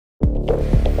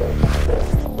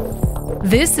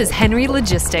This is HNRY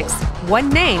Logistics, one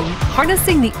name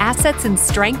harnessing the assets and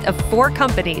strength of 4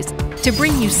 companies to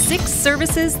bring you 6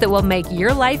 services that will make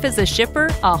your life as a shipper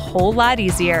a whole lot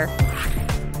easier.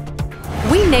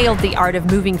 We nailed the art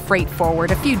of moving freight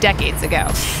forward a few decades ago,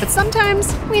 but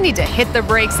sometimes we need to hit the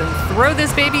brakes and throw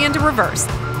this baby into reverse.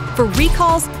 For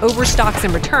recalls, overstocks,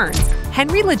 and returns,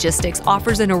 HNRY Logistics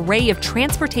offers an array of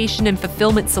transportation and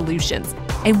fulfillment solutions,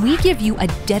 and we give you a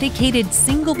dedicated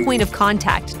single point of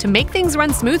contact to make things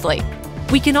run smoothly.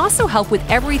 We can also help with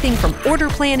everything from order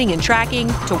planning and tracking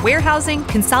to warehousing,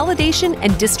 consolidation,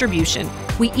 and distribution.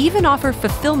 We even offer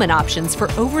fulfillment options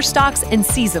for overstocks and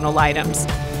seasonal items.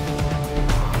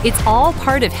 It's all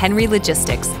part of HNRY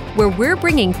Logistics, where we're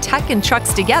bringing tech and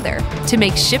trucks together to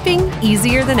make shipping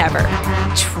easier than ever.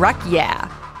 Truck yeah!